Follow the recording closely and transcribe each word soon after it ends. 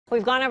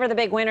We've gone over the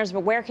big winners,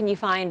 but where can you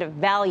find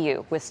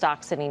value with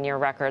stocks sitting near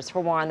records?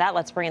 For more on that,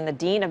 let's bring in the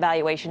Dean of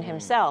Valuation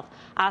himself,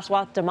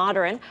 Aswath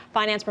Damodaran,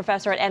 finance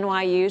professor at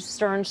NYU's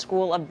Stern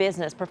School of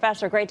Business.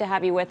 Professor, great to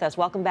have you with us.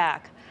 Welcome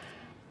back.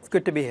 It's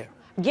good to be here.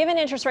 Given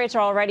interest rates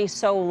are already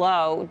so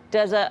low,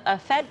 does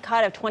a Fed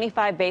cut of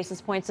 25 basis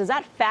points, does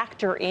that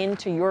factor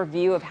into your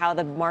view of how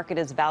the market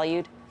is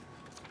valued?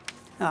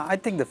 I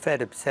think the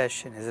Fed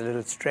obsession is a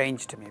little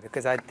strange to me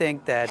because I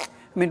think that,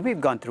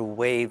 we've gone through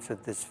waves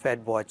of this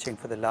Fed watching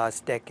for the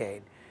last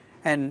decade.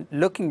 And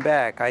looking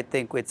back, I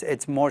think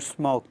it's more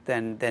smoke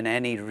than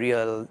any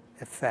real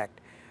effect.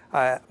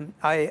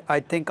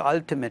 I think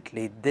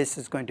ultimately this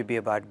is going to be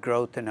about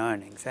growth and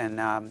earnings.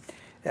 And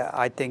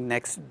I think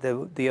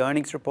the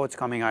earnings reports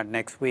coming out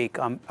next week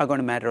are going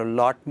to matter a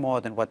lot more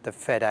than what the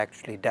Fed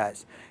actually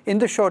does. In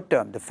the short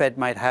term, the Fed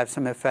might have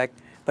some effect,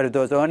 but if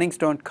those earnings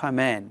don't come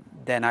in,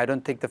 then I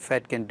don't think the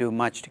Fed can do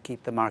much to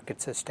keep the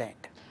market sustained.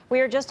 We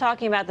were just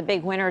talking about the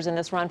big winners in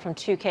this run from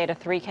 2K to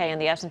 3K in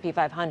the S&P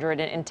 500,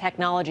 and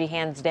technology,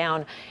 hands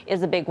down, is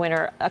the big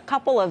winner. A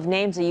couple of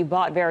names that you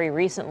bought very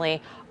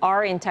recently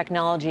are in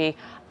technology,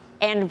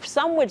 and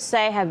some would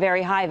say have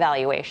very high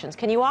valuations.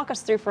 Can you walk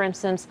us through, for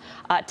instance,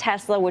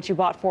 Tesla, which you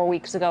bought 4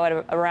 weeks ago at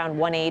around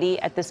 180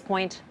 at this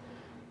point?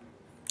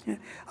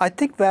 I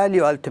think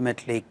value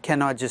ultimately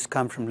cannot just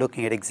come from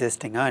looking at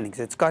existing earnings.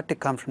 It's got to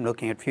come from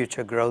looking at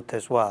future growth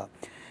as well.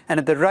 And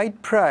at the right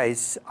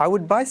price, I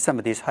would buy some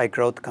of these high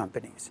growth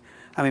companies.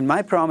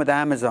 My problem with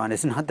Amazon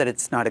is not that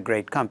it's not a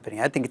great company.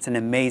 I think it's an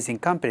amazing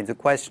company. It's a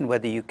question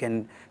whether you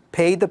can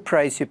pay the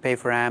price you pay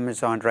for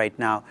Amazon right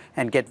now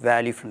and get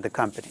value from the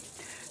company.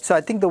 So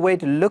I think the way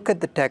to look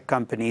at the tech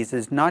companies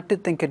is not to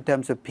think in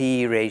terms of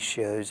PE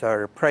ratios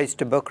or price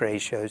to book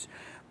ratios,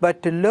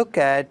 but to look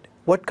at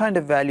what kind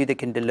of value they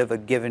can deliver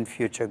given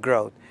future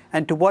growth,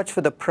 and to watch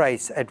for the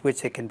price at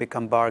which they can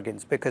become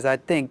bargains. Because I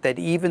think that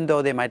even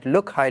though they might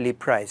look highly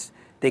priced,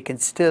 they can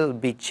still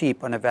be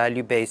cheap on a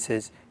value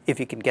basis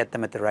if you can get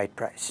them at the right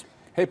price.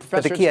 Hey,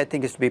 Professor. But the key, I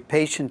think, is to be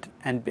patient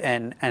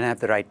and have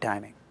the right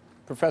timing.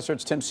 Professor,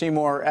 it's Tim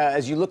Seymour.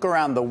 As you look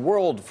around the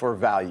world for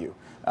value,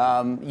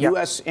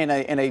 U.S. in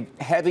a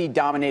heavy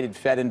dominated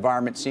Fed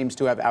environment seems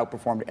to have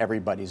outperformed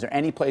everybody. Is there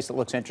any place that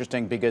looks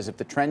interesting? Because if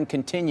the trend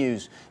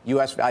continues,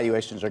 U.S.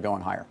 valuations are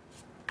going higher.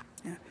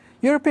 Yeah.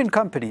 European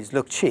companies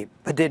look cheap,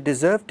 but they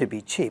deserve to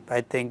be cheap.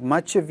 I think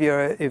much of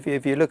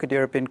if you look at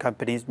European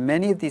companies,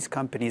 many of these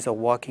companies are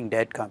walking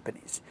dead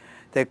companies.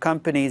 They're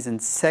companies in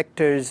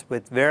sectors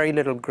with very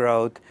little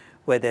growth,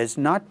 where there's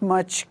not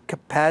much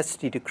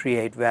capacity to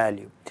create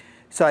value.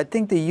 So I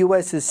think the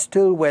U.S. is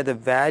still where the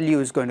value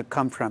is going to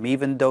come from,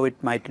 even though it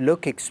might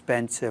look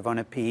expensive on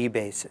a PE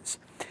basis.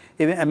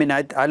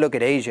 I look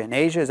at Asia, and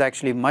Asia is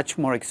actually much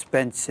more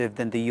expensive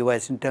than the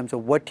U.S. in terms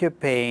of what you're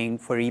paying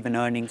for even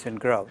earnings and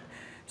growth.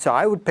 So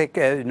I would pick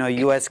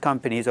U.S.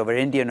 companies over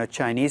Indian or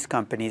Chinese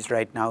companies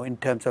right now in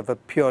terms of a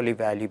purely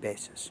value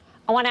basis.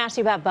 I want to ask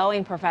you about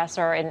Boeing,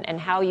 Professor, and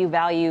how you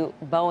value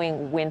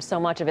Boeing when so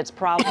much of its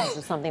problems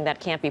is something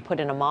that can't be put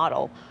in a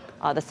model,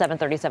 the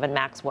 737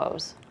 MAX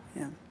woes.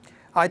 Yeah.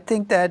 I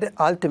think that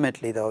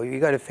ultimately, though,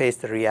 you got to face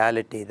the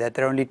reality that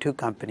there are only two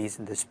companies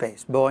in this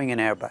space, Boeing and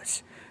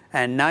Airbus,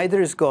 and neither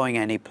is going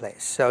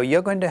anyplace. So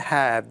you're going to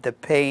have the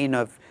pain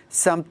of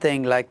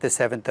something like the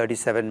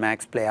 737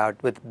 MAX play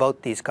out with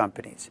both these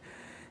companies.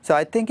 So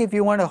I think if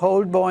you want to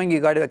hold Boeing, you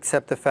got to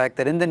accept the fact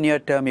that in the near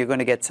term you're going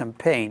to get some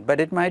pain, but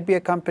it might be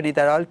a company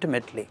that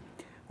ultimately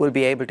will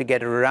be able to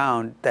get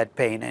around that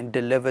pain and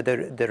deliver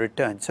the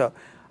return. So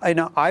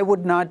I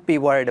would not be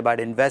worried about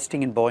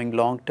investing in Boeing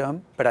long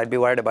term, but I'd be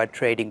worried about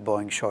trading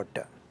Boeing short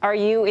term. Are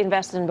you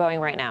invested in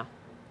Boeing right now?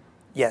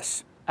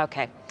 Yes.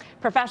 Okay.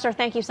 Professor,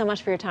 thank you so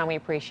much for your time. We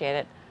appreciate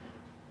it.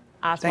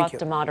 Aswath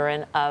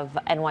Damodaran of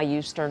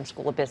NYU Stern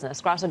School of Business.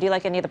 Grasso, do you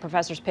like any of the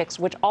professor's picks,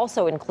 which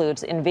also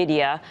includes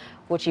NVIDIA,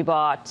 which he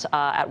bought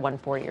at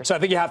 140 or so? So I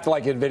think you have to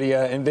like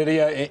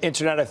NVIDIA,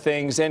 Internet of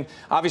Things, and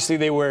obviously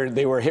they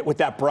were hit with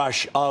that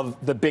brush of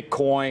the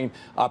Bitcoin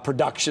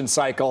production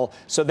cycle.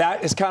 So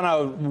that has kind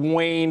of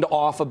waned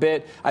off a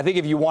bit. I think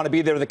if you want to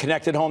be there, the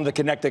connected home, the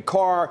connected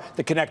car,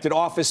 the connected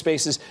office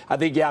spaces, I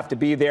think you have to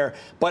be there.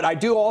 But I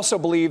do also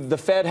believe the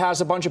Fed has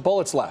a bunch of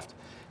bullets left.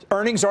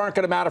 Earnings aren't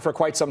going to matter for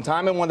quite some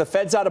time. And when the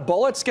Fed's out of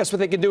bullets, guess what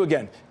they can do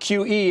again?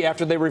 QE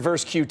after they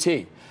reverse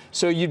QT.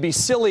 So you'd be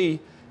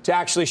silly to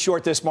actually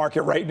short this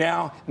market right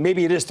now.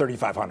 Maybe it is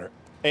 3,500.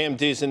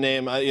 AMD is a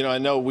name. I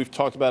know we've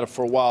talked about it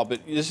for a while,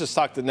 but this is a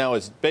stock that now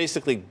has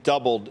basically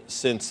doubled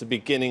since the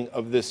beginning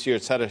of this year.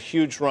 It's had a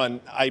huge run.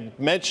 I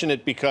mention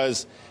it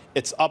because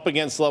it's up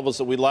against levels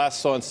that we last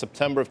saw in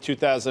September of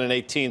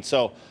 2018.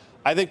 So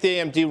I think the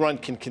AMD run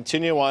can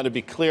continue on, to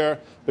be clear,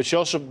 but you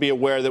also be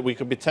aware that we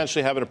could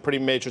potentially have a pretty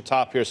major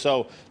top here.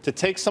 So to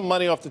take some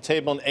money off the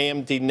table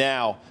in AMD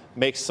now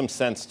makes some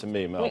sense to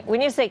me, Mel. When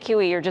you say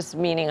QE, you're just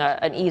meaning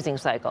an easing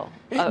cycle,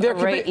 a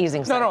rate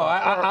easing cycle. No,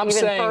 I'm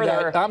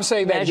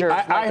saying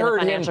that I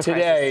heard him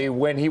today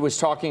when he was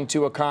talking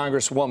to a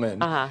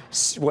congresswoman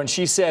when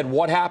she said,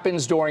 what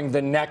happens during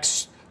the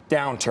next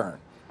downturn?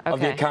 of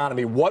the Okay.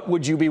 economy. What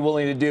would you be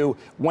willing to do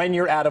when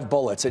you're out of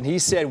bullets? And he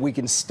said we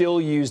can still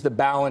use the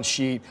balance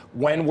sheet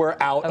when we're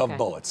out Okay. of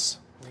bullets.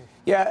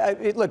 Yeah,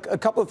 look, a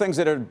couple of things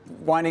that are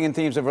winding in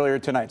themes of earlier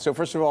tonight. So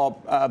first of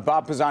all,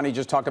 Bob Pisani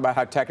just talked about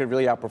how tech had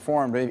really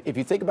outperformed. If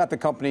you think about the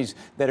companies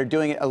that are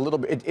doing it a little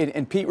bit,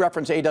 and Pete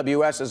referenced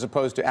AWS as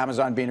opposed to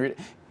Amazon being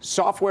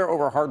software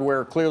over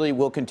hardware clearly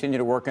will continue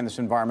to work in this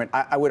environment.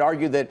 I would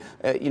argue that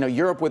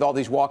Europe with all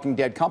these Walking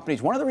Dead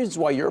companies, one of the reasons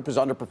why Europe has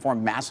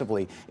underperformed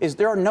massively is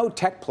there are no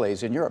tech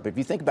plays in Europe. If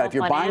you think about it, if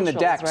you're buying the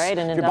DAX, right,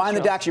 if you're buying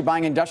the DAX, you're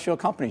buying industrial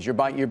companies, you're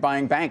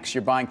buying banks,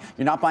 you're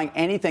not buying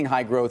anything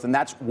high growth, and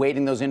that's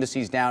weighting those indices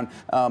down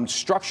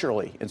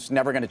structurally. It's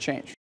never going to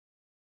change.